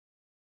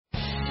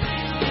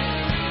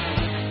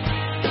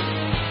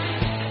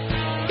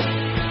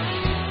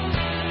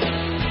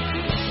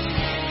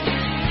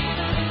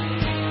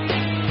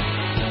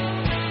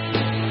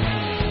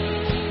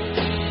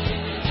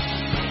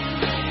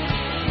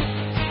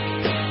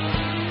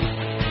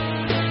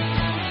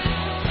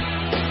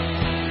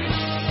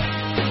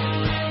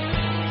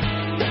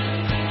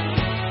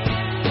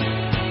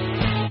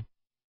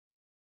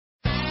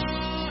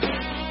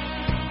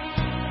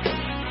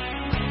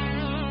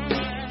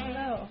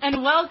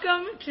And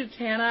welcome to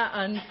Tana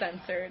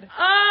Uncensored.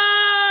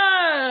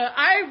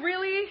 I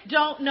really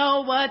don't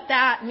know what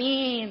that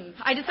means.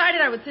 I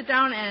decided I would sit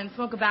down and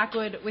smoke a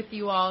backwood with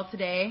you all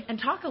today and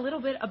talk a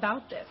little bit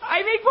about this.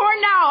 I make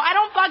porn now. I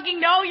don't fucking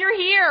know you're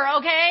here,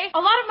 okay? A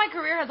lot of my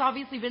career has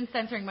obviously been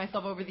censoring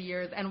myself over the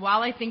years, and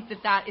while I think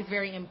that that is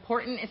very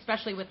important,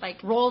 especially with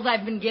like roles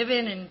I've been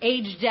given and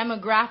age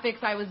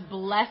demographics I was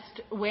blessed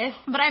with,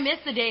 but I miss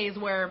the days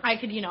where I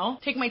could,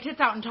 take my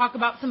tits out and talk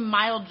about some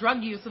mild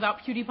drug use without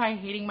PewDiePie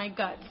hating my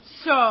guts.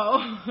 So,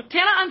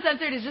 Tana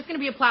Uncensored is just going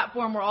to be a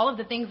platform where all of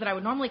the things that I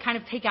would normally kind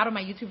of take out of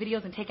my YouTube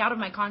videos and take out of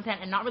my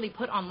content and not really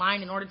put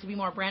online in order to be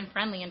more brand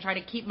friendly and try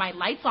to keep my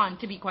lights on,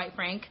 to be quite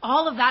frank,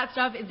 all of that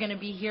stuff is going to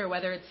be here,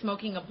 whether it's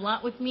smoking a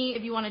blunt with me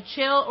if you want to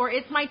chill, or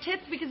it's my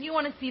tits because you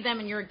want to see them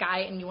and you're a guy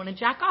and you want to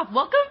jack off.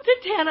 Welcome to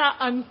Tana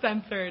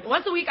Uncensored.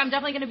 Once a week, I'm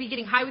definitely going to be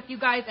getting high with you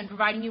guys and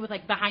providing you with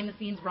like behind the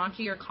scenes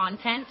raunchier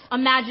content.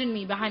 Imagine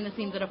me behind the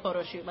scenes at a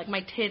photo shoot, like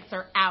my tits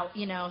are out,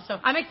 so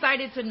I'm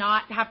excited to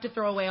not have to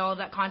throw away all of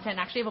that content and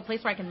actually have a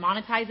place where I can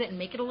monetize it and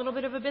make it a little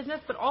bit of a business,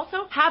 but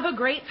also have a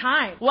great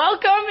time.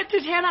 Welcome to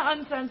Tana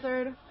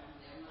Uncensored.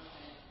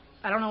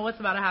 I don't know what's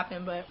about to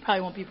happen, but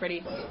probably won't be pretty.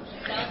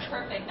 That's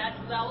perfect. That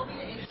will be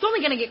it. It's only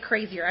going to get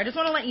crazier. I just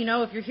want to let you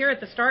know, if you're here at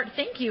the start,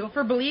 thank you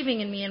for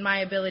believing in me and my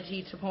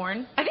ability to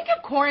porn. I think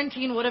if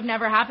quarantine would have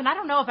never happened, I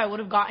don't know if I would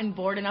have gotten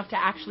bored enough to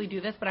actually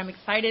do this, but I'm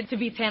excited to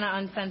be Tana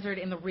Uncensored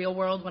in the real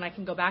world when I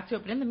can go back to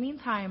it. But in the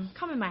meantime,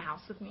 come in my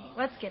house with me.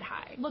 Let's get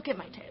high. Look at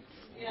my tits.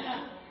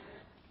 Yeah.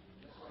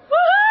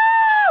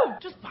 Woo!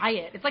 Just buy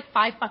it. It's like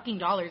 $5 fucking.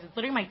 It's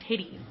literally my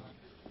titties.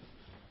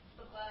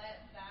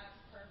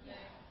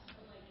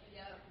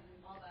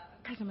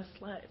 Guys, I'm a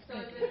slut.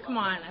 Come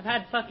on, I've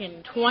had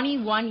fucking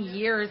 21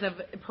 years of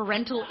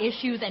parental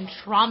issues and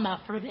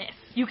trauma for this.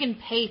 You can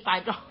pay $5.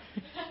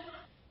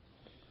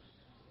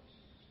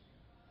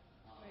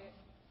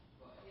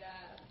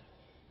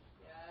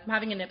 I'm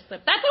having a nip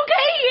slip. That's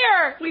okay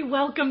here! We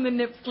welcome the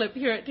nip slip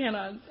here at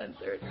Tana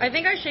Uncensored. I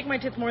think I shake my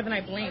tits more than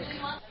I blink. And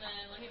then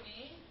look at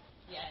me.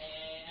 Yeah.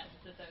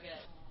 This is so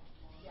good.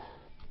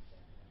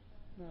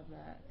 Yeah. Love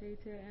that. 3,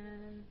 2,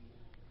 and...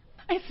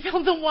 I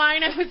spilled the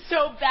wine. I was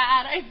so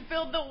bad. I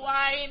spilled the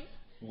wine.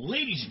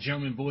 Ladies and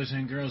gentlemen, boys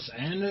and girls,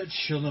 and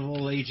children of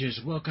all ages,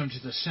 welcome to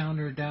the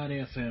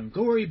Sounder.fm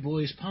Gory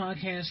Boys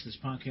podcast. This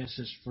podcast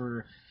is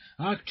for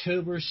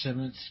October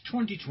 7th,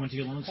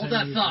 2020. Alongside Hold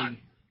that thought.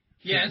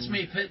 Yeah, it's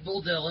me,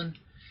 Pitbull Dylan.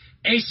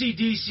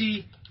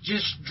 AC/DC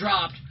just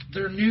dropped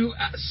their new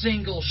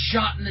single,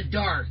 Shot in the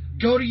Dark.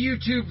 Go to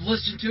YouTube,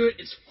 listen to it.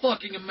 It's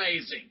fucking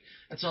amazing.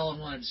 That's all I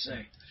wanted to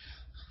say.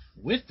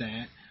 With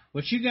that,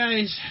 what you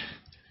guys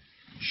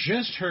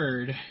just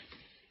heard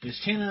is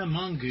Tana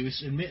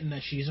Mongoose admitting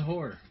that she's a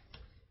whore.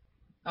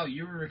 Oh,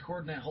 you were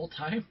recording that whole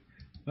time?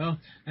 Well,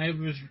 I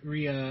was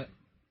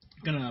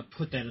gonna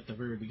put that at the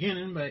very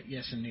beginning, but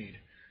yes, indeed.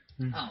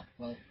 Oh,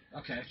 well,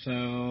 okay.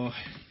 So,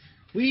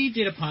 we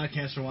did a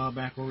podcast a while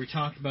back where we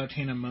talked about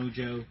Tana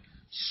Mojo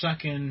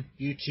sucking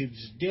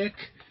YouTube's dick.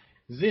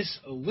 This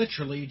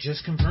literally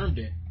just confirmed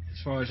it,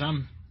 as far as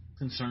I'm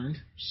concerned.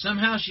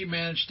 Somehow she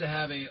managed to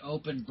have a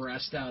open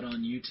breast out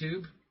on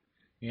YouTube.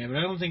 Yeah, but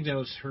I don't think that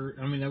was her.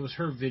 I mean, that was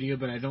her video,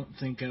 but I don't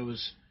think that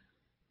was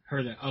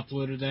her that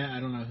uploaded that. I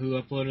don't know who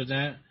uploaded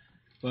that.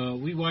 But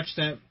we watched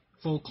that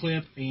full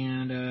clip,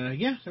 and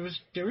yeah, there was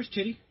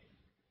titty.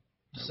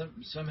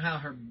 Somehow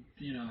her,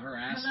 her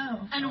ass.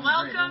 Hello. And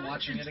welcome. I'm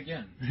watching it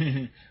again.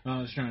 Well,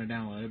 I was trying to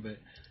download it, but.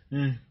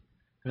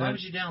 Why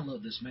would you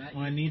download this, Matt?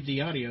 Well, I need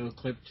the audio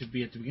clip to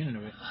be at the beginning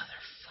of it.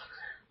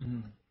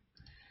 Motherfucker.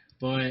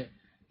 But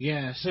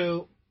yeah,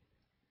 so.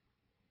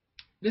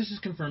 This is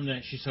confirmed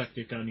that she sucked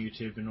dick on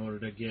YouTube in order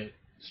to get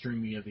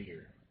Streamy of the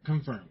Year.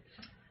 Confirmed.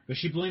 But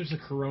she blames the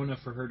corona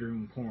for her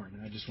doing porn.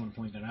 I just want to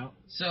point that out.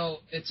 So,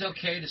 it's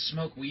okay to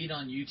smoke weed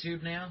on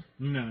YouTube now?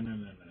 No.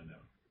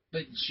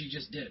 But she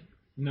just did.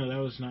 No, that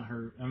was not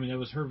her. I mean, that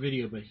was her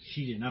video, but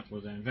she didn't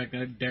upload that. In fact,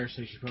 I dare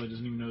say she probably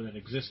doesn't even know that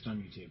exists on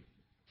YouTube.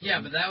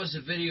 Yeah, but that was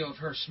a video of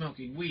her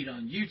smoking weed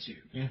on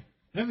YouTube. Yeah.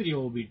 That video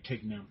will be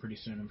taken down pretty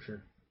soon, I'm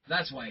sure.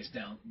 That's why he's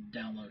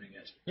downloading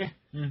it.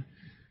 Yeah.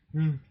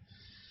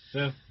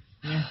 So,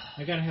 yeah,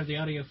 I gotta have the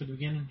audio for the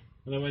beginning.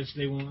 Otherwise,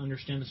 they won't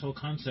understand this whole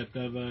concept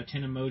of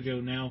Tana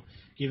Mojo now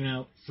giving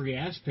out free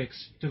ass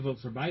pics to vote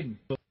for Biden.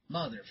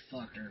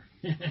 Motherfucker.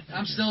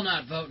 I'm still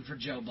not voting for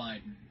Joe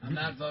Biden. I'm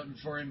not voting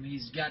for him.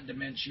 He's got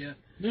dementia.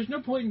 There's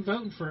no point in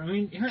voting for her. I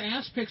mean, her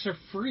ass pics are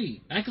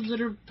free. I could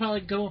literally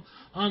probably go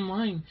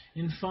online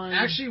and find...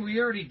 Actually,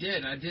 we already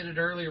did. I did it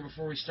earlier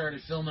before we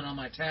started filming on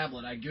my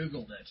tablet. I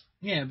Googled it.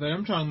 Yeah, but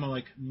I'm talking about,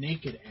 like,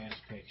 naked ass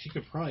pics. You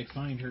could probably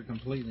find her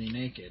completely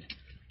naked.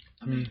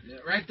 I mean,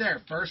 right there.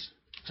 First,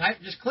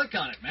 just click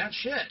on it, man.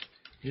 Shit.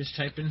 Just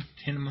type in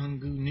Tana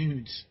Mongo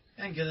nudes.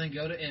 And then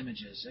go to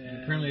images.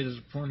 And apparently there's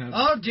a Pornhub.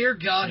 Oh, dear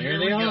God. There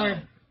they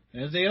are.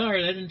 There they are.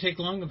 That didn't take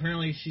long.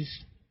 Apparently she's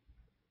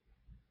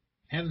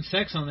having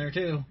sex on there,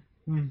 too.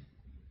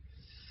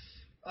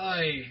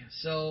 Aye.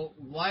 So,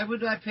 why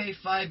would I pay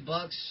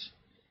 $5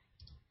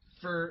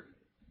 for...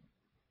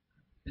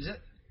 Is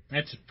it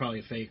That's probably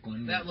a fake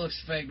one. That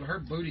looks fake, but her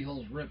booty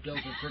hole's ripped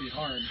open pretty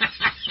hard.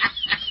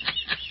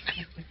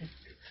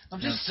 I'm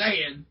just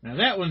saying. Now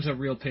that one's a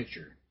real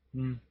picture.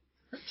 Mm.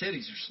 Her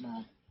titties are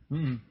small.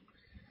 Mm.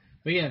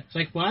 But yeah, it's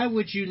like, why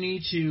would you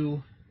need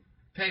to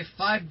pay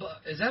 $5?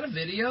 Is that a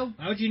video?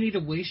 Why would you need to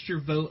waste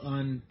your vote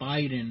on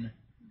Biden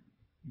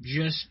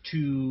just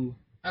to?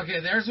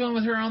 Okay, there's one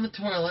with her on the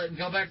toilet, and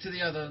go back to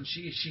the other one.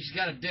 She's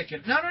got a dick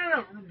in. No.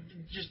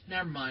 Just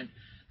never mind.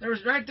 There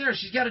was right there.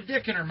 She's got a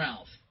dick in her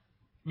mouth.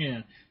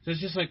 Yeah. So it's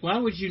just like, why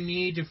would you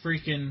need to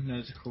freaking?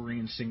 That's a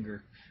Korean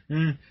singer.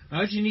 Why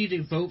would you need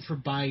to vote for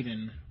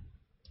Biden?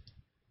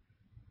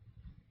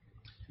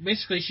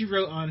 Basically, she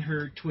wrote on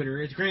her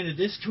Twitter. It's granted,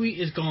 this tweet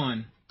is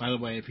gone, by the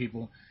way,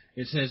 people.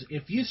 It says,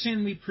 if you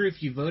send me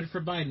proof you voted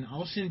for Biden,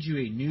 I'll send you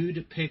a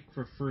nude pic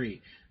for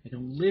free. I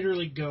can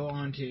literally go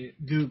on to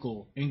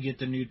Google and get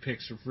the nude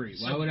pics for free.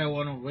 Why would I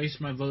want to waste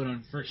my vote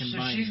on frickin'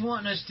 Biden? So she's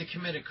wanting us to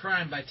commit a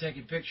crime by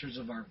taking pictures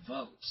of our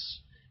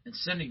votes and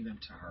sending them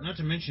to her. Not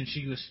to mention,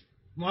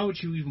 why would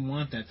you even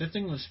want that? That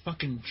thing was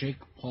fucking Jake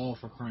Paul,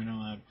 for crying out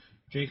loud.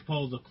 Jake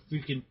Paul, the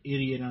freaking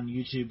idiot on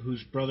YouTube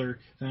whose brother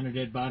found a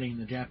dead body in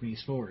the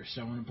Japanese forest.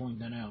 I want to point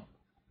that out.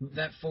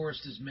 That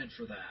forest is meant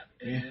for that.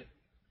 Yeah.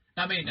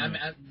 I mean,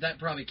 that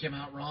probably came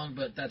out wrong,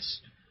 but that's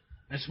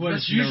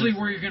usually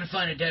where you're going to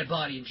find a dead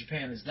body in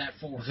Japan, is that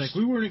forest. It's like,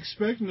 we weren't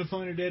expecting to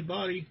find a dead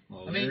body.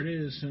 Well, there it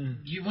is.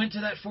 You went to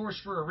that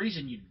forest for a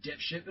reason, you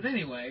dipshit. But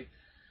anyway.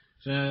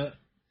 So,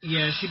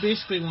 yeah, she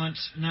basically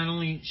wants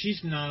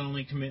she's not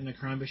only committing a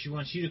crime, but she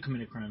wants you to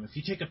commit a crime. If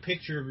you take a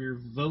picture of your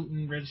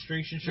voting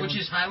registration, which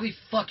is highly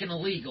fucking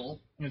illegal.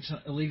 It's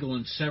illegal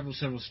in several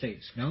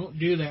states. Don't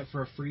do that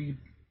for a free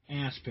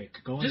ass pic.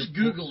 Just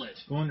Google it.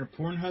 Go under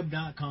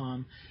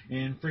Pornhub.com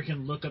and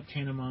freaking look up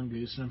Tana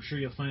Mongoose, and I'm sure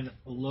you'll find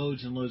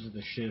loads and loads of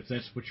this shit if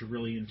that's what you're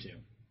really into.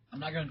 I'm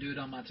not going to do it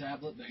on my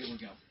tablet, but here we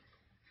go.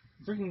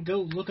 Freaking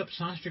go look up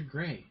Sasha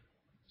Grey,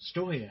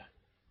 Stoya,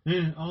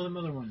 all them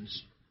other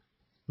ones.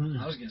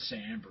 I was going to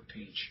say Amber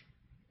Peach.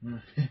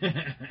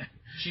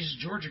 She's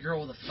a Georgia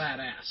girl with a fat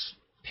ass.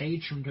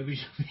 Paige from WWE.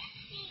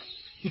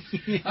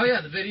 Oh,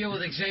 yeah, the video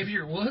with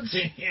Xavier Woods?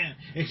 Yeah,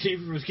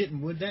 Xavier was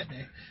getting wood that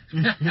day.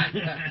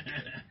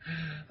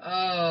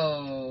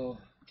 Oh,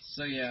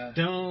 so yeah.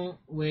 Don't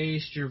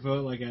waste your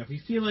vote like that. If you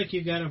feel like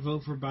you gotta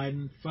vote for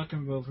Biden,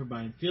 fucking vote for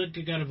Biden. Feel like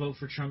you gotta vote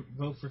for Trump,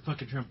 vote for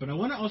fucking Trump. But I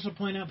want to also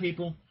point out,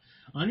 people,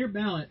 on your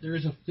ballot, there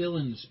is a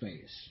fill-in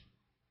space.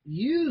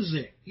 Use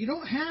it. You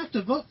don't have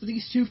to vote for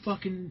these two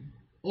fucking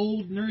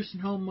old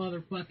nursing home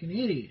motherfucking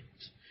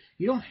idiots.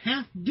 You don't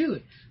have to do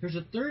it. There's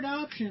a third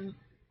option,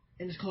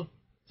 and it's called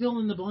fill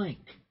in the blank.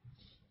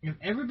 If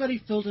everybody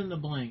filled in the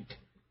blank,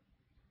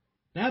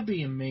 that'd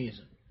be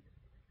amazing.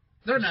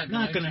 They're not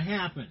going to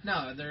happen.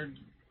 No,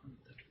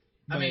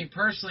 I mean,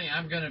 personally,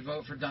 I'm going to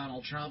vote for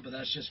Donald Trump, but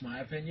that's just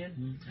my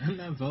opinion. I'm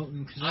not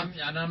voting.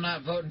 I'm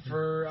not voting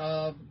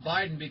for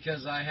Biden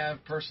because I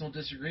have personal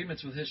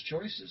disagreements with his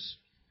choices.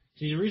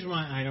 See, the reason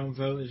why I don't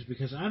vote is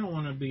because I don't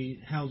want to be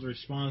held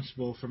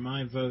responsible for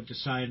my vote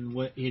deciding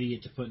what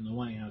idiot to put in the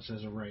White House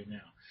as of right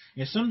now.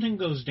 If something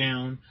goes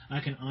down,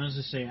 I can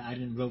honestly say I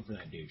didn't vote for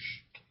that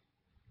douche.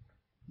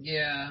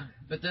 Yeah,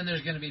 but then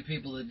there's going to be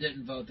people that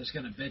didn't vote that's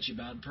going to bitch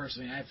about it. And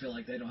personally, I feel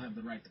like they don't have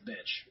the right to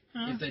bitch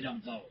if they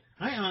don't vote.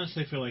 I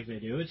honestly feel like they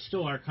do. It's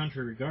still our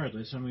country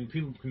regardless. I mean,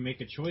 people can make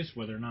a choice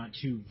whether or not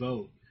to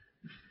vote.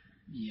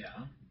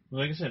 Yeah.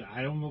 Well, like I said,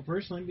 I don't vote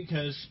personally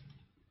because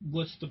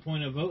what's the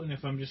point of voting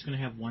if I'm just going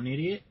to have one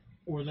idiot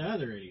or the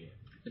other idiot?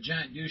 A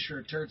giant douche for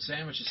a turd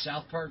sandwich at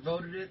South Park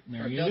voted it.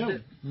 There you go.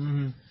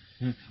 Mm-hmm.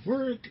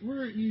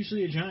 We're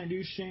usually a giant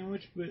douche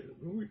sandwich, but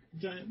we're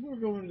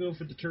going to go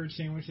for the turd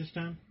sandwich this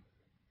time.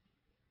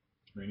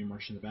 Randy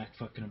Marsh in the back,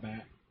 fucking a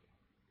bat.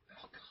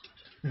 Oh,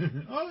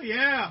 God. Oh,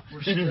 yeah.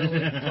 We're still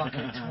in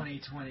fucking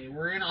 2020.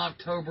 We're in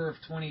October of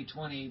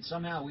 2020.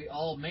 Somehow we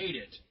all made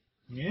it.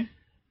 Yeah.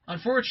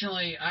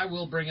 Unfortunately, I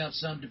will bring up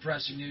some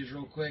depressing news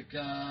real quick.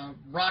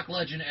 Rock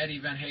legend Eddie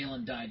Van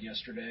Halen died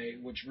yesterday,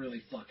 which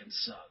really fucking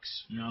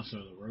sucks. And also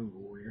the Road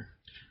Warrior.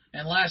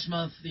 And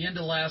the end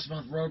of last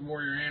month, Road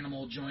Warrior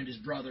Animal joined his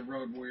brother,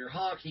 Road Warrior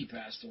Hawk. He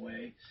passed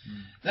away.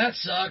 That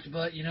sucked,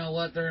 but you know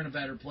what? They're in a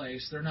better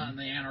place. They're not in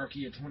the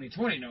anarchy of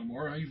 2020 no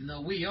more, even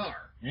though we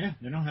are. Yeah,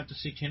 they don't have to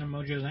see Tana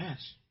Mojo's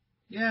ass.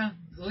 Yeah,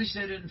 at least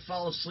they didn't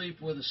fall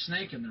asleep with a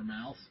snake in their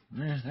mouth.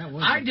 Yeah, that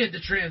was. I did the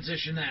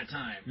transition that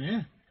time.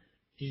 Yeah.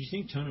 Did you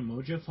think Tana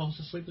Mojo falls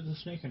asleep with a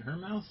snake in her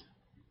mouth?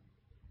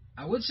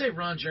 I would say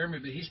Ron Jeremy,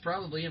 but he's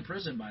probably in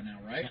prison by now,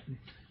 right?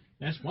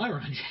 That's why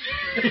Ron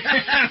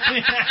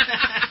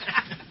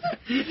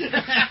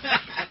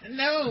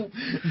No.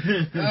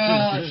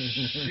 Oh,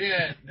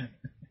 shit.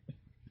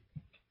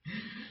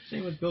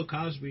 Same with Bill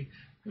Cosby.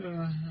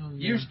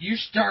 You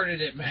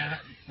started it,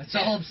 Matt. That's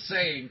all I'm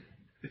saying.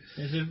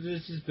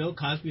 This is Bill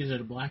Cosby. Is it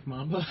a black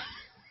mamba?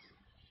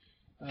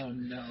 Oh,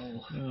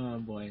 no. Oh,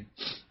 boy.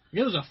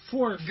 It was a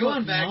 4-foot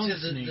Going back long to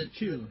snake,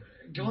 too.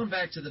 Going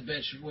back to the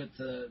bitch with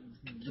the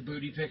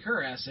booty pic,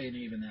 her ass ain't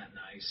even that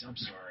nice. I'm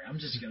sorry. I'm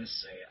just going to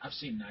say it. I've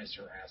seen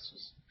nicer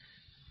asses.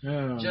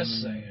 Oh,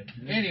 Just man.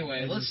 saying.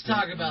 Anyway, let's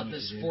talk about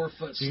this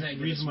 4-foot snake.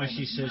 The reason why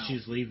she said mouth.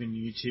 she's leaving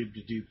YouTube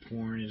to do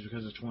porn is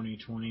because of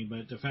 2020,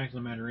 but the fact of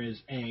the matter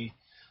is, A,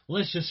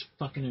 let's just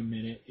fucking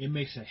admit it, it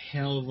makes a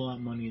hell of a lot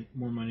more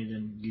money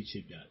than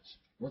YouTube does.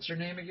 What's her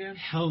name again?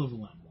 Hell of a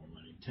lot more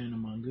money. Tana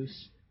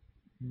Mongoose.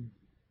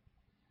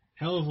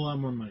 Hell of a lot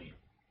more money.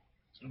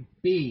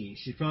 B,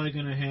 she's probably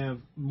going to have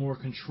more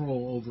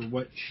control over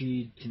what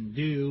she can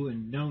do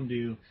and don't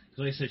do. Because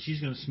like I said,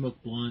 she's going to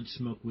smoke blunts,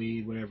 smoke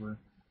weed, whatever,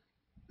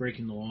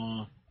 breaking the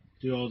law,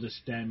 do all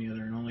this, that, and the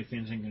other, and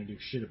OnlyFans ain't going to do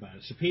shit about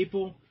it. So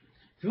people,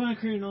 if you want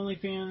to create an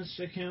OnlyFans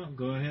account,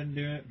 go ahead and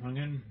do it.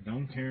 Fucking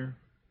don't care.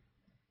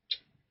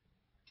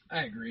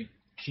 I agree.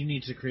 She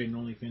needs to create an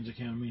OnlyFans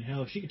account. I mean,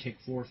 hell, she could take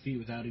 4 feet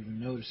without even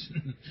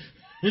noticing.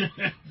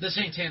 This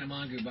ain't Tana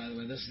Mongu, by the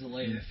way. This is the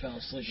lady that fell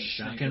asleep.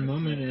 Shocking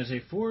moment as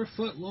a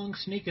 4-foot-long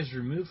snake is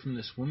removed from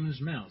this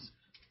woman's mouth.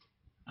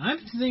 I'm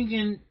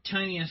thinking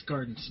tiny-ass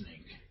garden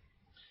snake.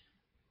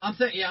 I'm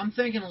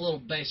thinking a little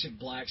basic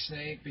black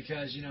snake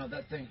because, you know,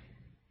 that thing.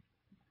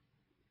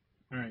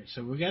 Alright,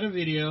 so we got a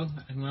video.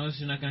 I'm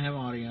obviously not going to have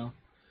audio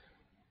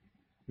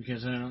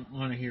because I don't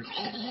want to hear...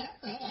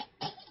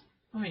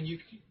 I mean,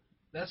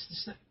 that's the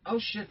snake. Oh,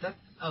 shit. That's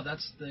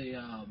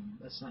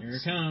not... Here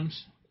it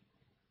comes.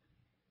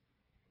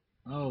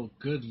 Oh,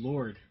 good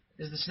lord.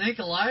 Is the snake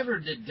alive or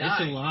did it die?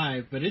 It's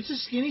alive, but it's a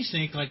skinny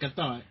snake like I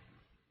thought.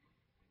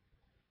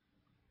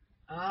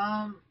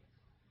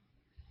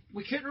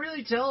 We couldn't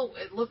really tell.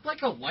 It looked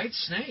like a white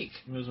snake.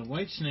 It was a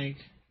white snake,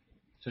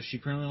 so she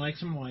apparently likes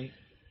them white.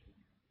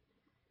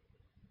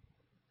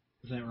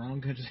 Is that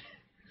wrong?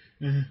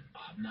 I'm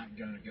not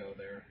going to go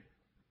there.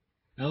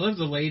 I love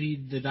the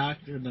lady, the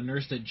doctor, the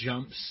nurse that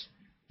jumps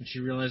when she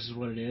realizes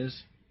what it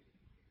is.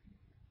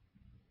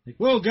 Like,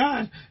 whoa,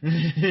 God!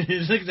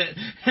 It's like that.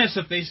 That's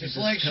the face. It's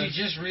like she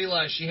just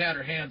realized she had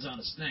her hands on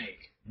a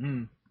snake.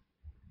 Mm.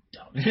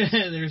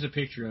 There's a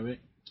picture of it.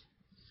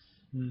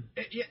 Mm.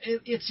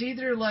 It's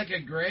either like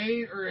a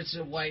gray or it's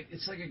a white.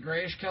 It's like a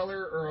grayish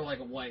color or like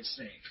a white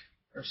snake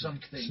or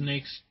something.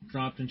 Snakes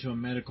dropped into a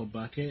medical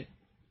bucket.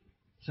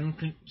 Some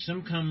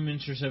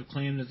commenters have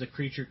claimed that the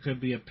creature could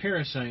be a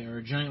parasite or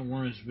a giant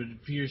worm, but it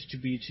appears to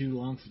be too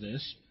long for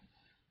this.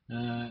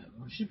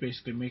 She's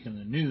basically making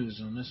the news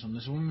on this one.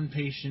 This woman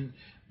patient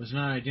was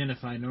not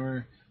identified,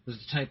 nor was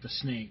the type of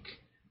snake.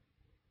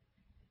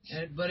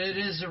 But it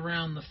is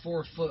around the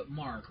 4-foot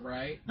mark,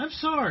 right? I'm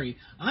sorry.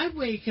 I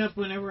wake up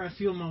whenever I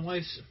feel my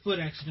wife's foot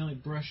accidentally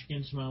brush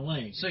against my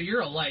leg. So you're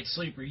a light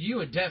sleeper. You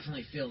would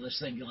definitely feel this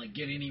thing like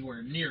get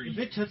anywhere near you. If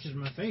it touches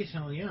my face,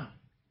 hell yeah.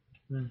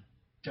 Mm.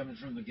 Coming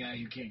from the guy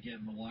who can't get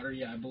in the water,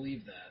 yeah, I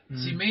believe that.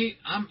 Mm-hmm. See, me,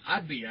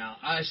 I'd be out.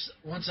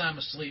 Once I'm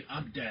asleep,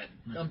 I'm dead.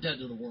 Mm-hmm. I'm dead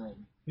to the world.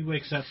 He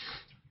wakes up.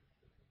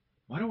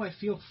 Why do I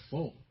feel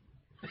full?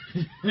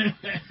 Why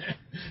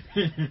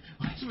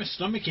is my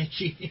stomach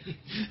itchy?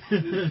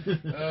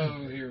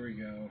 Oh, here we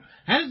go.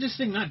 How did this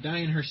thing not die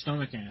in her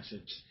stomach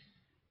acids?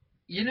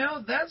 You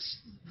know, that's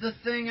the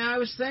thing I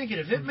was thinking.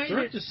 If it made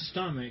it to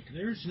stomach,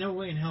 there's no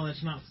way in hell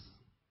that's not.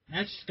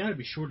 That's got to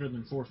be shorter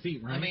than 4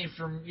 feet, right? I mean,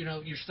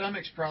 your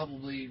stomach's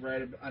probably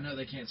right. I know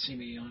they can't see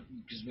me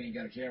because we ain't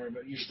got a camera,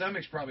 but your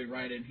stomach's probably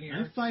right in here.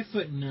 I'm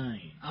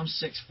 5'9". I'm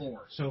 6'4".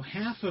 So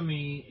half of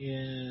me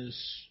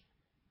is.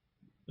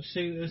 Let's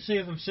say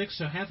if I'm 6,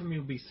 so half of me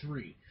will be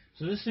 3.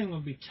 So this thing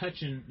will be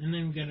touching, and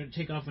then we're gonna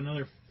take off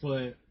another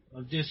foot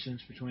of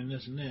distance between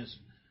this and this.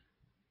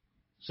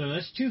 So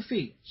that's 2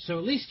 feet. So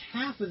at least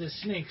half of the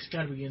snake's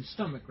got to be in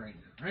stomach right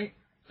now, right?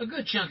 A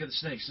good chunk of the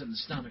snake's in the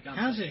stomach.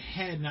 How's it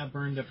head not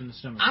burned up in the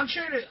stomach? I'm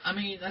sure I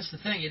mean, that's the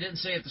thing. It didn't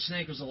say if the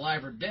snake was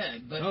alive or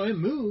dead, but... Oh, it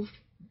moved.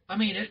 I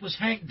mean, it was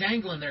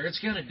dangling there. It's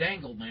going to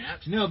dangle,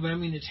 Matt. No, but I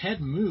mean, its head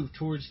moved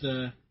towards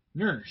the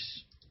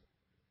nurse.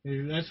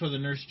 That's why the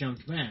nurse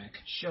jumped back.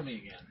 Show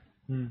me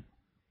again.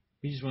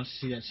 He just wants to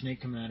see that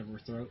snake coming out of her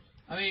throat.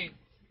 I mean...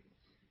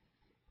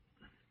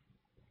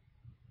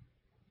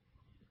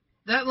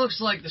 That looks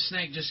like the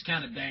snake just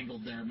kind of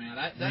dangled there, man.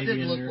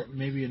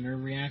 Maybe a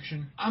nerve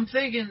reaction. I'm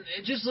thinking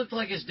it just looked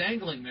like it's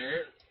dangling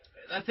there.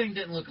 That thing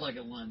didn't look like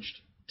it lunged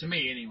to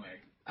me,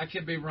 anyway. I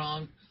could be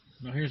wrong.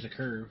 No, here's a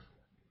curve.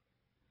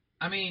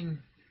 I mean,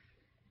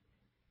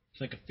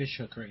 it's like a fish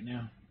hook right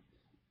now.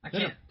 Is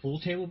that a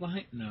pool table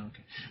behind? No,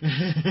 okay.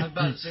 I was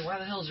about to say, why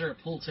the hell is there a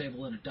pool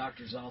table in a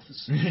doctor's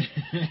office?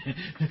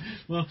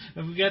 Well,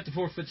 if we got the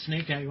 4-foot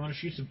snake out, you want to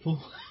shoot some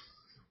pool?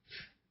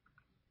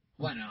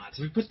 Why not?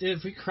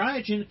 If we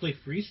cryogenically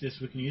freeze this,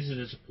 we can use it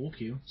as a pool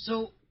cue.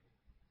 So,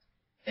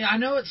 I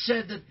know it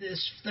said that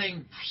this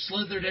thing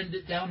slithered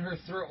down her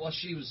throat while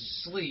she was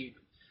asleep.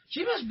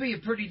 She must be a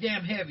pretty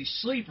damn heavy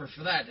sleeper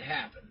for that to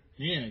happen.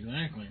 Yeah,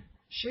 exactly.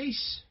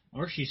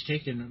 Or she's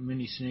taken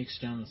many snakes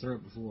down the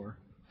throat before.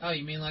 Oh,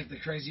 you mean like the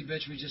crazy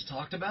bitch we just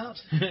talked about?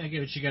 I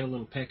guess she got a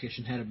little peckish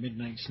and had a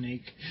midnight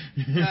snake.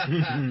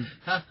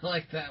 I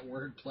like that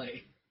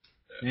wordplay.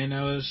 And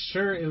I was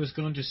sure it was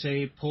going to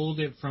say pulled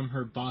it from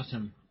her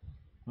bottom.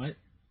 What?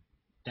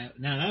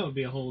 Now that would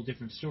be a whole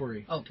different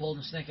story. Oh, pulled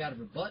the snake out of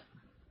her butt?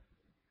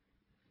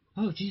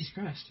 Oh, Jesus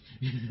Christ.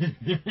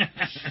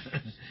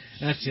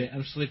 That's it.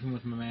 I'm sleeping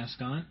with my mask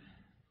on.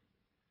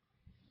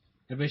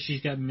 I bet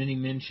she's got many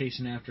men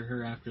chasing after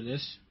her after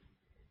this.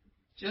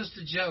 Just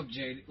a joke,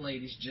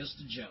 ladies. Just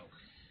a joke.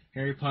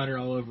 Harry Potter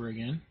all over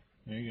again.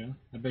 There you go.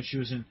 I bet she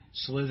was in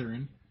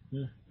Slytherin.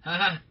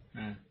 Ha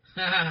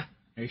ha.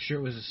 Are you sure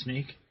it was a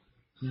snake?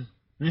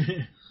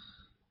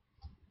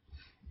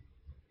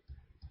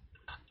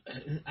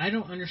 I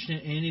don't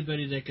understand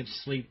anybody that could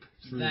sleep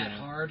through that.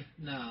 Hard?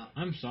 No.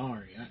 I'm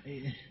sorry.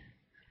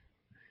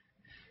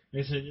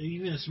 They said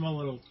even a small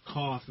little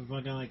cough, if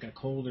I got like a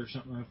cold or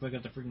something, if I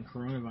got the freaking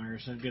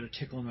coronavirus, I'd get a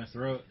tickle in my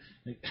throat.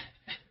 Like,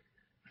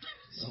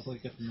 I'll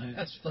wake up from that.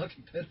 That's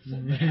fucking pitiful,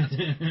 man.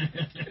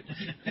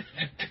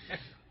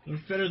 It was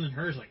better than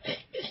hers. Like,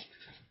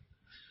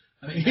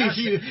 I mean,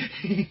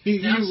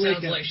 now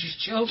sounds like she's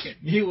choking.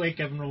 You wake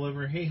up and roll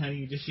over. Hey,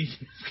 honey, she's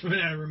coming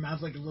out of her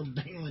mouth like a little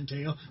dangling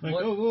tail. Like,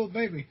 what? Oh,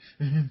 baby.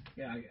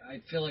 Yeah,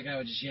 I feel like I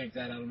would just yank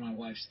that out of my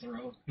wife's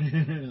throat.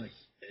 Like,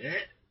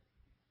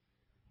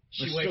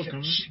 she wakes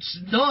up.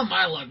 Knowing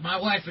my luck, my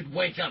wife would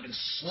wake up and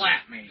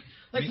slap me.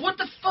 Like, what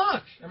the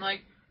fuck? I'm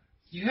like,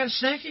 you had a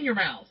snake in your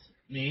mouth.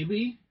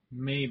 Maybe.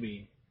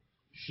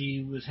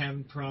 She was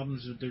having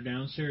problems with their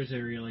downstairs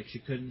area, like she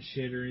couldn't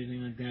shit or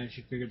anything like that.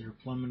 She figured her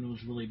plumbing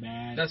was really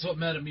bad. That's what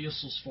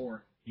Metamucil's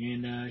for.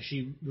 And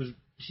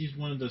she's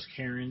one of those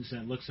Karens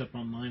that looks up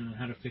online on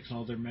how to fix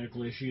all their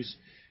medical issues.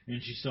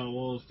 And she saw,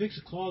 well, to fix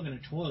a clog in a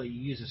toilet, you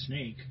use a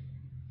snake.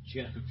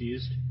 She got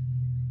confused.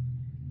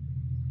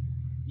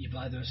 You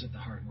buy those at the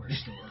hardware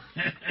store.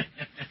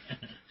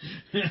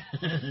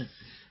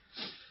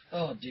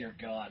 Oh, dear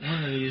God.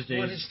 One of these days.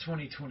 What has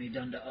 2020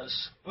 done to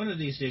us? One of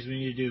these days we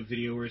need to do a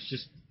video where it's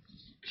just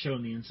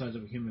showing the insides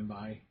of a human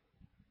body.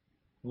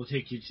 We'll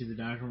take you to the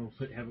doctor and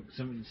we'll have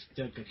someone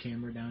stick a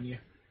camera down you.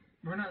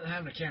 We're not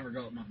having a camera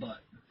go up my butt.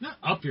 Not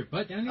up your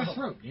butt, down your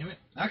throat, damn it.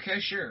 Okay,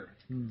 sure.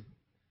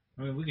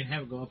 I mean, we can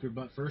have it go up your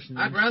butt first. And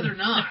I'd rather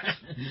not.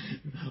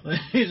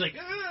 He's like,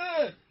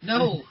 ah!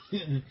 No.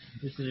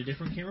 Is it a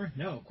different camera?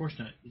 No, of course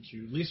not. Did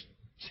you at least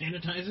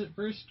sanitize it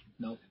first?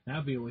 Nope. That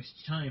would be a waste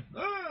of time.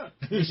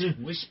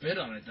 We spit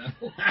on it,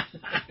 though.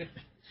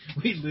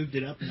 We lubed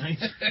it up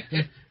nice.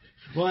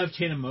 We'll have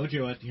Tana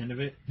Mojo at the end of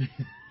it.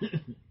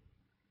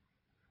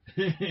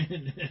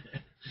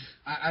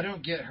 I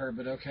don't get her,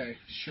 but okay,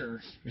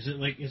 sure. Is it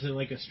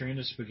like a strand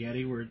of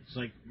spaghetti where it's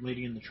like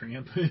Lady and the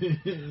Tramp?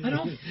 I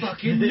don't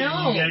fucking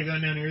know. You gotta go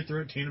down her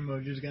throat. Tana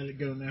Mojo's got to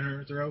go down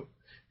her throat.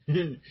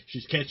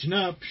 She's catching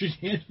up. She's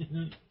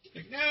catching up.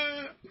 Like,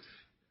 no.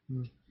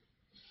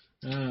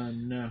 Oh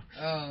no.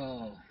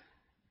 Oh.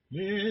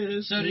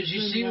 Yes, so did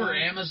you see where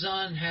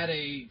Amazon had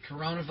a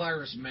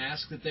coronavirus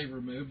mask that they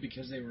removed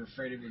because they were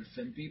afraid it would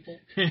offend people?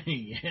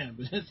 Yeah,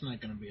 but that's not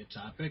going to be a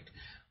topic.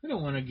 We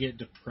don't want to get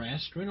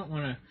depressed. We don't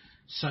want to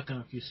suck on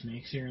a few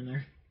snakes here and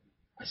there.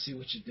 I see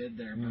what you did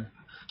there, but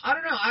I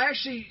don't know.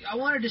 I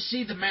wanted to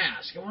see the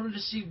mask. I wanted to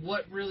see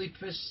what really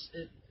pissed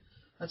it.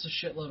 That's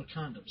a shitload of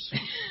condoms.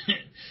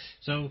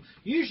 So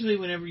usually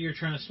whenever you're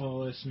trying to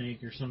swallow a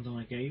snake or something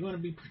like that, you want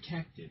to be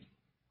protected.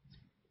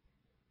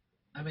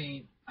 I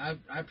mean,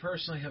 I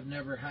personally have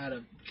never had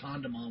a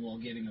condom on while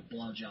getting a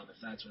blowjob, if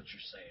that's what you're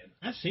saying.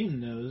 I've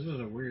seen those. Those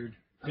are weird.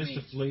 Just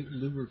the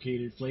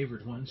lubricated,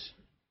 flavored ones.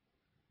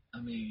 I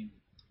mean,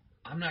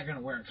 I'm not going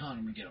to wear a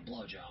condom to get a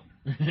blowjob.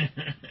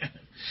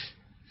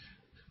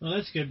 Well,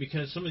 that's good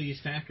because some of these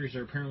factories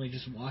are apparently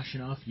just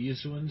washing off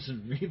used ones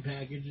and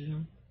repackaging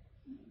them.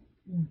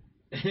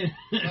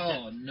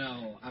 Oh,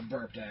 no. I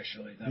burped,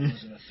 actually. That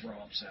wasn't a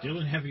throw-up sound.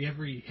 Dylan, have you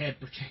ever had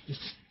protected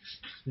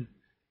sex?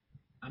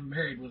 I'm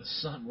married with a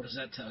son. What does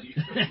that tell you?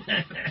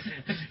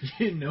 You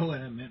didn't know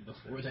what I meant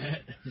before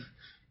that.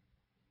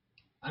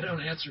 I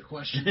don't answer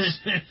questions.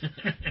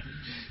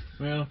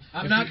 Well,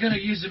 I'm not going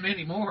to use them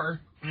anymore.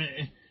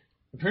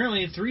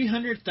 Apparently,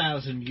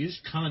 300,000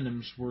 used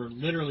condoms were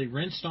literally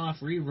rinsed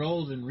off,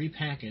 re-rolled, and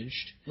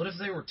repackaged. What if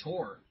they were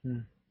tore?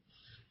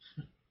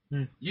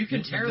 You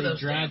can tear those.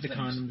 They dried the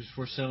condoms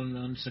before selling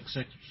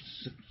unsuspect.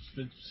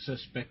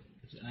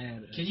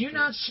 Can you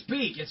not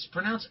speak? It's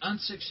pronounced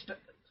unsuspect.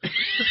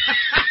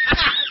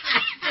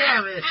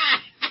 Damn it!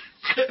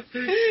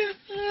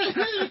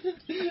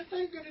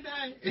 I'm gonna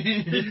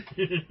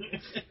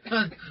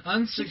die.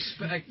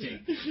 Unsuspecting.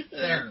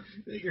 There.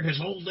 You're his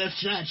whole left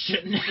side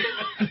shutting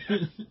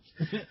down.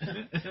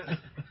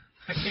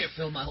 I can't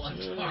feel my left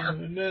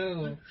arm.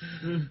 No.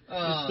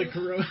 It's the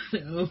corona.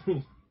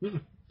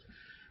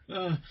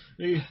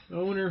 The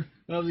owner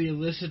of the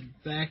illicit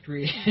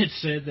factory had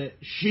said that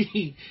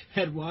she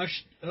had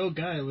washed. Oh,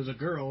 God, it was a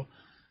girl.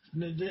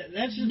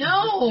 That's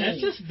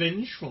just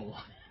vengeful.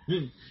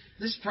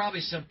 This is probably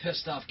some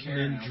pissed off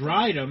Karen. And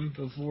dried them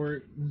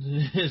before.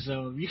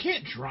 So you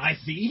can't dry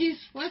these.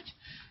 What?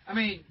 I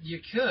mean, you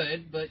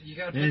could, but you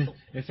got to.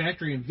 A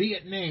factory in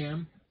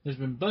Vietnam has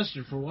been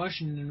busted for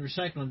washing and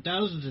recycling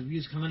thousands of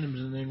used condoms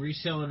and then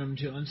reselling them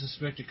to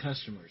unsuspected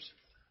customers.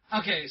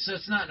 Okay, so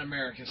it's not in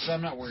America, so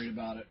I'm not worried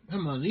about it.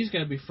 Come on, these got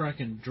to be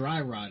fucking dry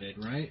rotted,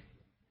 right?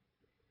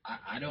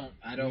 I don't.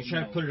 You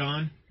try to put it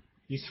on.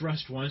 You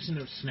thrust once and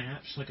it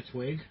snaps like a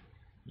twig.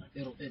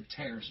 It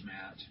tears,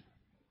 Matt.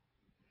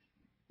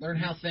 Learn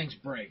how things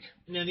break.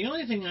 Now, the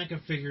only thing I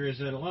can figure is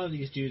that a lot of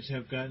these dudes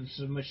have gotten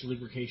so much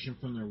lubrication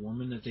from their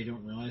woman that they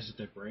don't realize that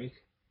they break.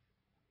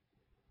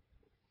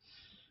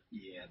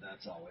 Yeah,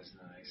 that's always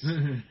nice.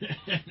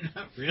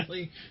 Not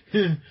really.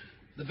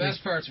 The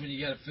best part's when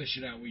you gotta fish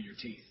it out with your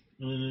teeth.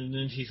 And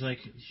then she's like,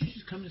 "Did you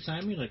just come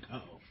inside me?" Like,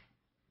 oh.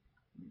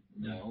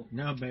 No.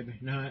 No, baby.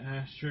 No,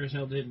 I sure as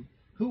hell didn't.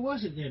 Who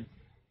was it then?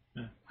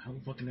 I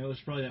don't fucking know.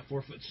 It's probably that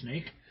 4-foot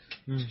snake.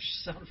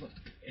 Son of a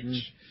bitch.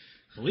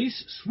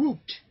 Police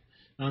swooped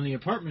on the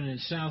apartment in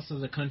south of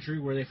the country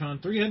where they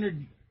found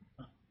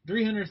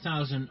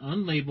 300,000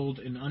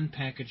 unlabeled and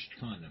unpackaged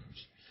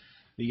condoms.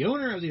 The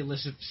owner of the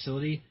illicit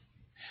facility...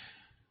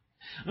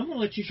 I'm going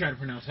to let you try to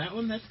pronounce that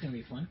one. That's going to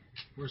be fun.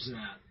 Where's it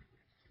at?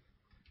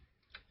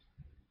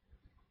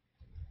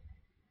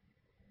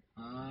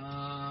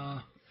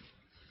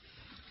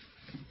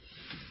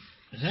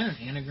 Is that an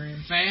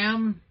anagram?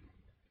 Fam,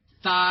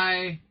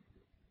 thigh,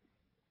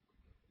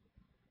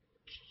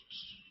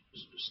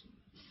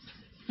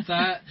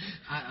 that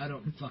I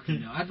don't fucking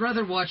know. I'd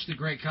rather watch the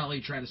Great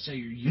Khali try to say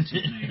your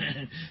YouTube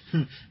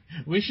name.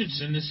 We should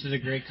send this to the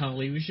Great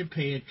Khali. We should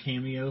pay a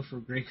cameo for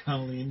Great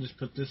Khali and just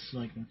put this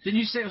like. Didn't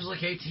you say it was like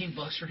 $18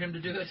 for him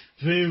to do it?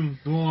 I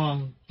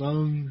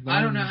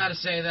I don't know how to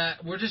say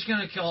that. We're just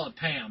gonna call it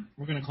Pam.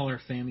 We're gonna call her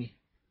Fammy.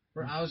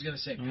 I was gonna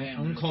say Pam.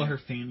 I'm gonna call her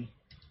Fanny.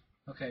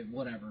 Okay,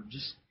 whatever.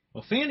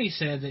 Well, Fanny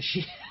said that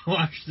she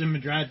washed them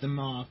and dried them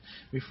off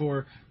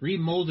before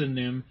remolding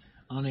them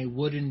on a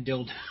wooden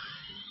dildo.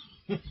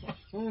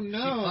 Oh no! She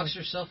fucks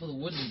herself with a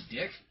wooden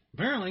dick.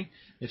 Apparently,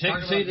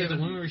 detectives say that the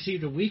woman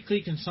received a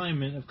weekly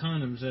consignment of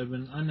condoms that have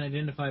been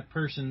unidentified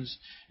persons,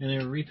 and they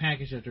were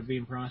repackaged after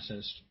being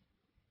processed.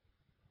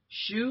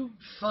 Shoo,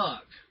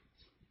 fuck.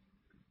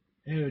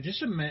 Ew,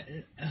 just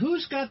imagine.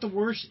 Who's got the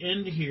worst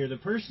end here? The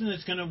person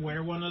that's going to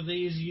wear one of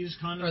these used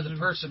condoms? Or the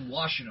person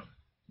washing them?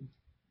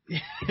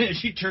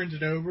 She turns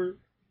it over.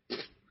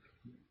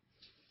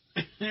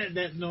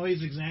 That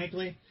noise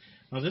exactly.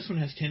 Oh, this one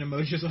has 10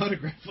 Emotions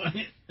autograph on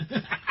it.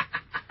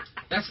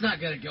 That's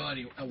not going to go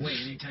away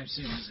anytime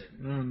soon, is it?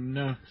 Oh,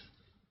 no.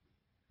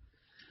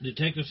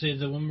 Detectives say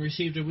the woman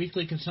received a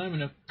weekly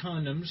consignment of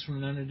condoms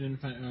from an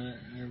unidentified...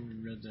 I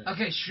read that.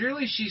 Okay,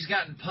 surely she's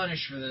gotten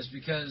punished for this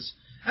because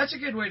that's a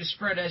good way to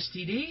spread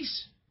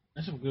STDs.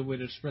 That's a good way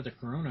to spread the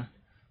corona.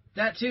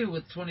 That too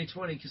with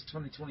 2020 because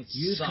 2020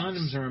 Used sucks.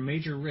 condoms are a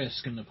major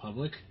risk in the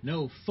public.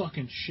 No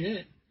fucking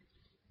shit.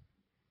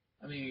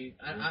 I mean,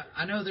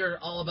 I know they're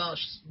all about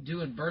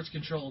doing birth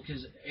control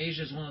because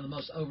Asia's one of the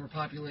most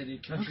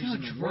overpopulated countries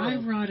in the Look how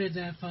world. dry rotted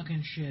that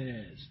fucking shit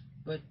is.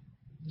 But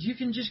you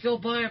can just go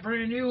buy a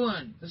brand new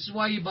one. This is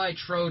why you buy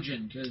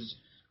Trojan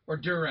or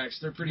Durex.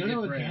 They're pretty Go good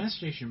to a brands. gas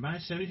station, buy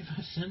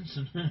 75 cents.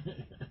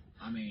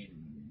 I mean,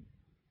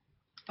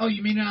 oh,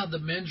 you mean out of the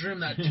men's room,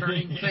 that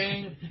turning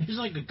thing? It's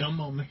like a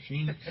gumball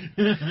machine.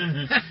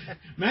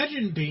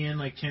 Imagine being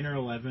like 10 or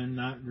 11,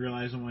 not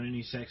realizing what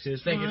any sex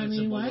is. Thinking it's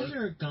a why bullet. is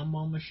there a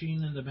gumball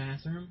machine in the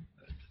bathroom?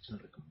 It's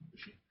not a gumball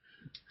machine.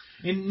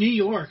 In New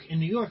York,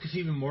 it's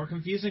even more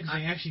confusing because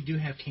they actually do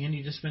have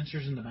candy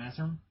dispensers in the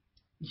bathroom.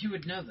 You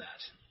would know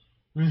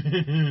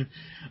that.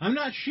 I'm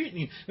not shooting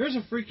you. There's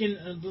a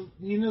freaking,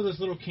 you know those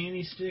little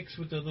candy sticks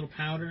with the little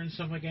powder and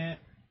stuff like that?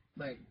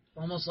 Like,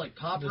 almost like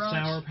Pop The Rocks?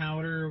 sour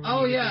powder.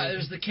 Oh, yeah, it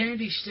was the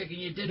candy stick, and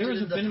you did There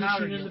was a the vending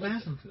powder. machine in the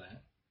bathroom for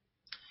that.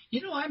 You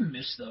know, I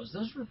miss those.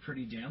 Those were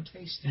pretty damn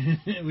tasty.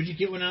 Would you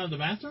get one out of the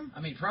bathroom? I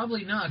mean,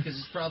 probably not, because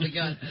it's probably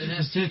got an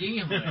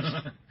STD on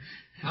it.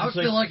 I would It's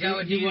feel like I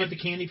would You need want it.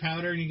 the candy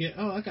powder, and you get,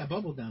 oh, I got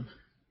bubble gum.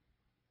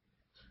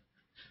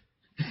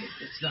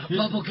 It's not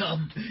bubble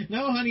gum.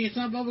 No, honey, it's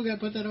not bubble gum.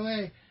 Put that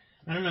away.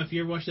 I don't know if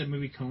you ever watched that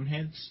movie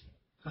Coneheads.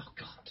 Oh,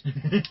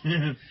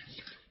 God.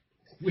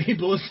 We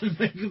blows and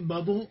make a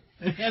bubble.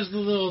 It has the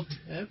little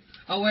tip.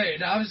 Oh,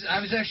 wait, I was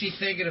actually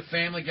thinking of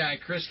Family Guy.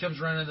 Chris comes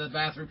running into the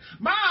bathroom.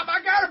 Mom,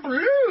 I got a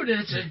brood! And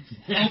it's an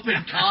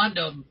open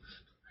condom.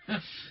 Oh,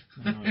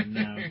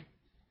 no.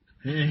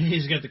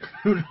 He's got the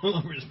corona all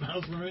over his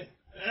mouth from it.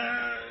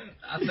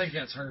 I think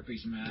that's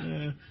herpes,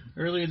 man.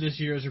 Earlier this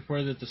year, it was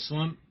reported that the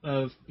slump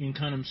in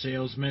condom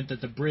sales meant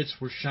that the Brits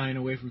were shying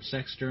away from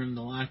sex during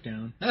the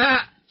lockdown.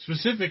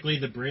 Specifically,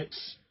 the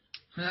Brits.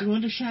 You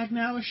want to shag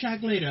now or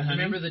shag later, honey?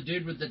 Remember the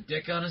dude with the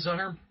dick on his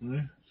arm?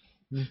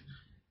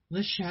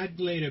 Let's shag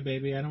later,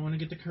 baby. I don't want to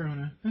get the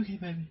corona. Okay,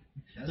 baby.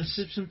 Let's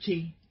sip some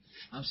tea.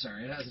 I'm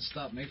sorry, it hasn't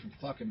stopped me from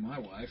fucking my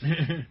wife.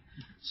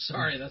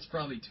 Sorry, that's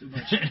probably too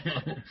much.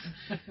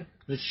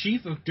 The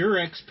chief of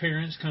Durex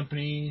parents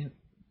company,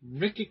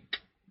 Rick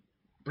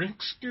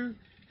Brinkster,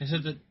 has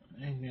said that...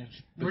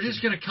 We're just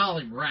going to call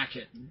him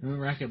Racket.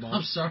 Racquetball.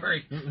 I'm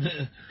sorry.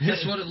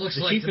 That's what it looks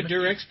the like. chief to of me.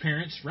 Durex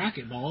parents,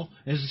 Racquetball,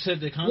 has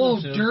said the condom Whoa,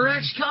 sales...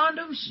 Durex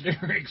condoms?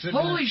 Durex.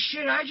 Holy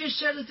shit, I just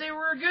said that they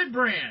were a good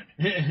brand.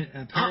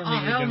 Apparently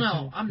they hell don't.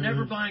 no. I'm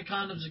never buying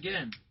condoms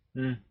again.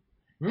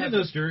 Remember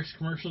those Durex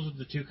commercials with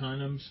the two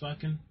condoms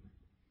fucking?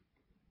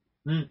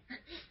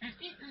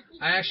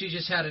 I actually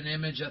just had an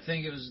image. I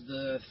think it was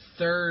the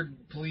third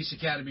Police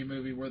Academy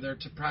movie where they're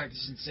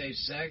practicing safe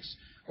sex,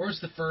 or it's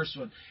the first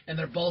one, and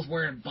they're both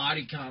wearing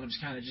body condoms,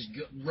 kind of just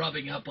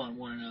rubbing up on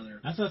one another.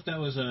 I thought that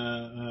was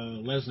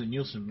a Leslie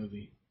Nielsen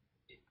movie.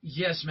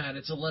 Yes, Matt,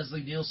 it's a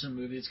Leslie Nielsen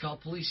movie. It's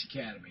called Police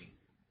Academy.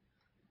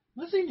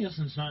 Leslie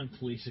Nielsen's not in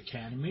Police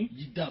Academy.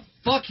 The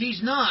fuck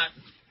he's not.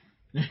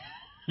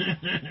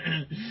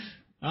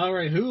 All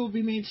right, who will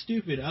be made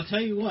stupid? I'll tell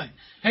you what.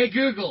 Hey,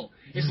 Google,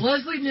 is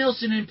Leslie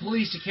Nielsen in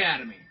Police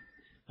Academy?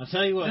 I'll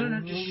tell you what.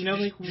 No, just shut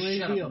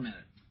up a minute.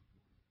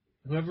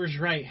 Whoever's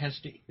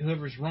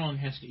wrong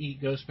has to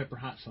eat ghost pepper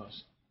hot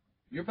sauce.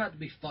 You're about to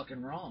be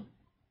fucking wrong.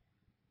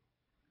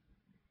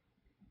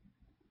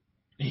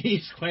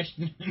 He's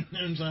questioning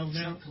himself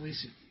now.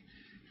 Police.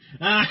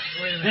 Wait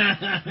a minute.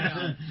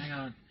 Hang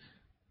on.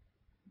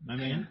 My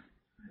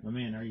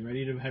man, are you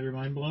ready to have your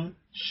mind blown?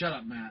 Shut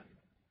up, Matt.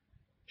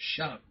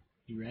 Shut up.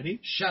 You ready?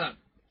 Shut up.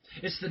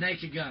 It's the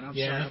Naked Gun. I'm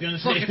sorry. I was going to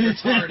say fucking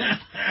retarded.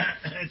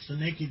 It's the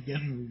Naked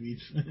Gun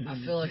movies. I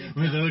feel like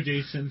with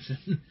O.J.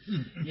 Simpson.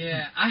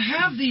 Yeah, I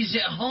have these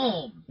at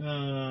home.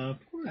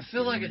 I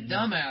feel like a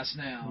dumbass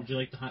now. Would you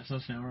like the hot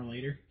sauce an hour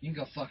later? You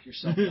can go fuck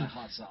yourself with that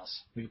hot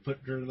sauce. We could put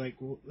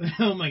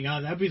oh my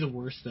god, that'd be the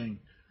worst thing.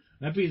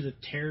 That'd be the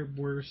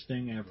worst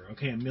thing ever.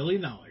 Okay, $1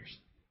 million.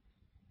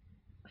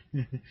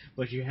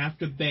 But you have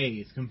to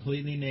bathe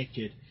completely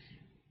naked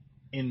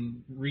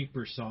in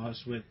Reaper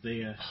sauce with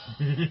the.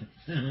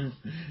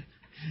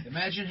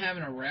 Imagine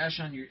having a rash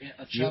on your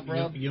chub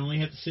rub. You only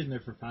have to sit in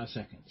there for 5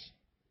 seconds.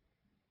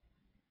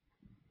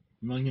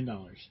 $1 million.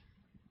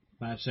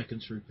 5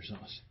 seconds Reaper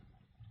sauce.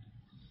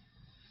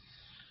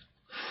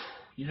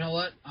 You know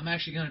what? I'm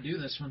actually going to do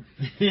this one.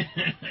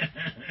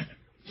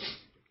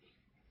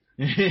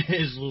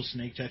 His little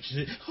snake touches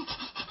it.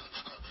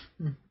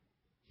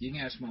 You can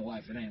ask my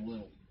wife. It ain't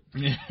little.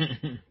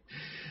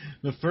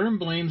 The firm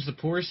blames the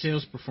poor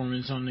sales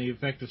performance on the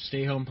effect of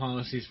stay-home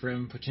policies for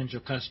having potential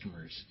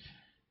customers.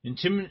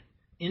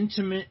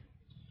 Intimate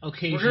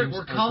occasions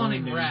we're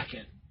calling him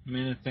racket.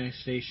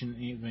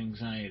 Manifestation of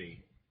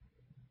anxiety.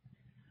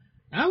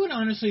 I would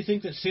honestly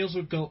think that sales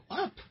would go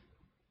up.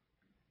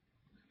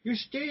 You're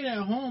staying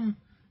at home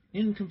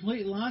in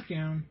complete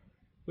lockdown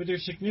with your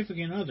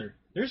significant other.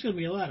 There's going to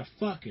be a lot of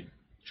fucking.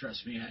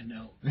 Trust me, I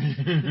know.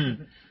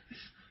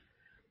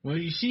 Well,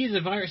 you see,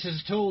 the virus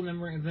has a total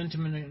number of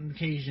intimate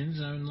occasions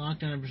and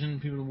lockdown and presenting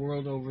people the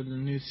world over the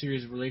new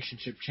series of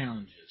relationship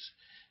challenges.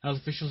 Health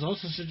officials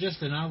also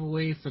suggest a novel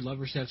way for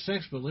lovers to have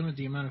sex, but limit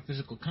the amount of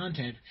physical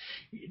contact.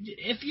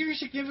 If your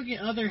significant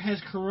other has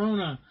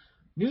corona,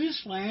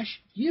 newsflash,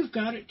 you've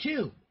got it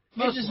too.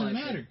 It doesn't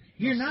matter.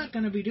 You're not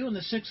going to be doing the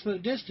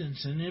 6-foot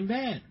distance and in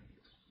bed.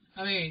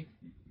 I mean,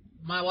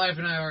 my wife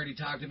and I already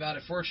talked about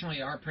it. Fortunately,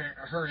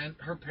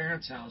 her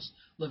parents' house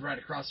lived right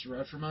across the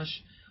road from us.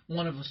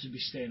 One of us would be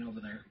staying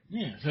over there.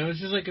 Yeah, so it's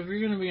just like if you're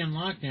going to be in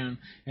lockdown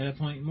at a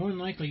point, more than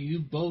likely you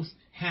both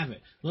have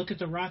it. Look at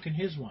The Rock and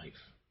his wife.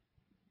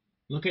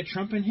 Look at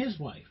Trump and his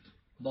wife.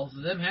 Both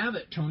of them have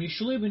it. Tony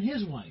Shalhoub and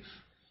his wife.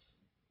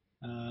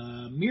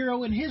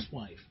 Miro and his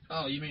wife.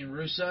 Oh, you mean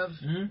Rusev?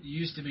 Mm-hmm. It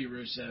used to be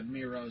Rusev.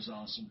 Miro's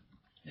awesome.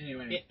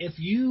 Anyway. If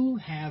you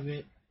have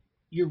it,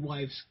 your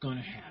wife's going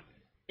to have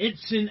it.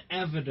 It's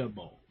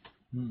inevitable.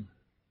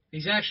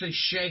 He's actually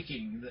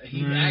shaking.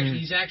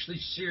 He's actually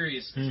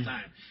serious this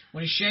time.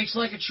 When he shakes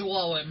like a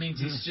chihuahua, it means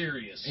he's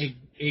serious.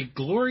 A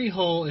glory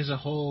hole is a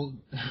hole.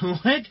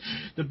 What?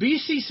 The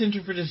BC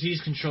Centre for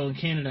Disease Control in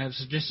Canada have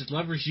suggested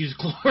lovers use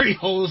glory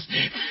holes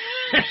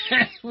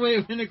as a way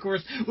of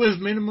intercourse with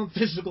minimum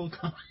physical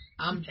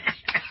contact.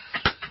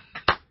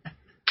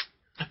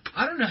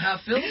 I don't know how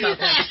I feel about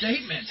that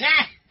statement.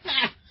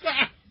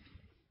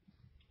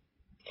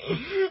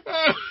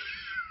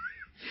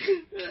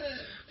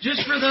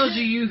 Just for those of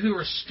you who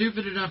are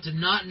stupid enough to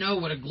not know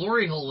what a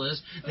glory hole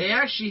is, they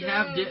actually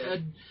have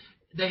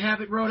they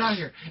have it wrote out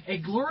here. A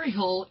glory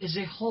hole is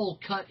a hole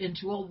cut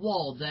into a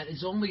wall that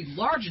is only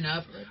large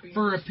enough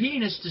for a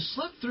penis to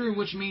slip through,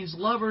 which means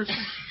lovers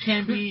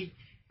can be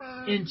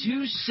in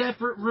two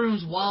separate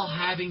rooms while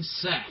having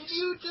sex.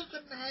 You just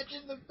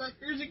imagine the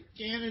fuckers in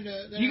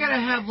Canada. You gotta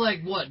have,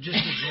 like, what, just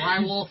a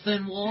drywall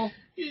thin wall?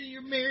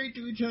 You're married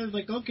to each other,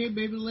 like, okay,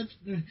 baby, let's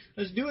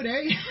do it,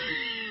 eh?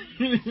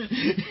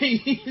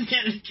 He's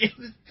gotta get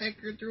his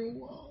pecker through a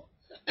wall.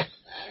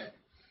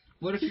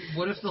 What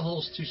if the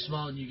hole's too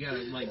small and you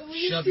gotta, like,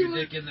 shove your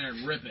dick in there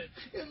and rip it?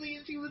 At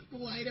least he was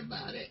polite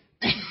about it.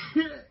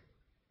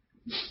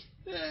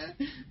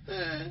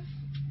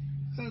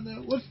 Oh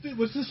no!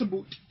 What's this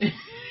about?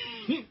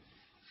 He's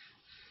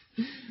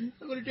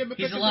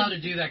allowed to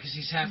do that because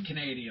he's half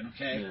Canadian,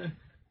 okay?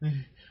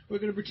 We're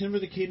gonna pretend we're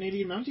the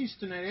Canadian Mounties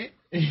tonight,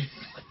 eh?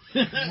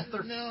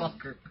 Motherfucker! No.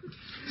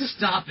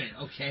 Stop it,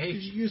 okay?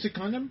 Did you use a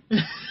condom?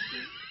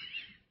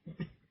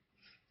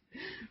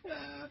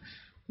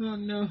 Oh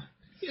no!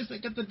 Yes, I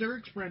got the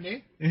Durex brand,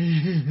 eh?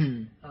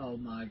 Oh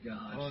my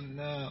god! Oh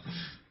no!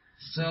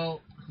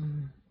 So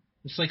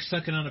it's like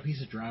sucking on a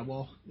piece of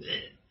drywall.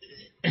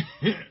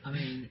 I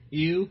mean,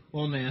 you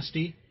all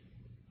nasty.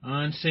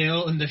 On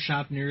sale in the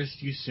shop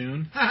nearest you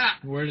soon.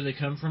 Where do they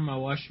come from?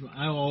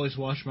 I always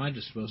wash my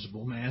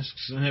disposable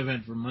masks. I haven't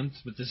had for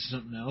months, but this is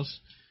something else.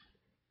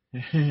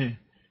 At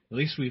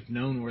least we've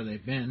known where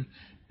they've been.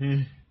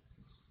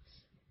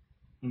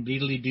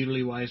 Deedly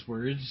doodly wise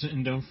words,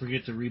 and don't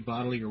forget to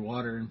rebottle your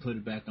water and put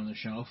it back on the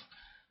shelf.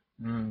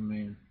 Oh,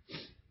 man.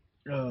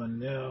 Oh,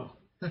 no.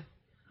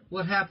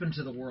 What happened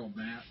to the world,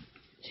 Matt?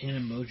 Tana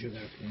Mojo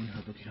got a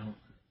Pornhub account.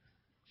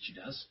 She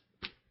does?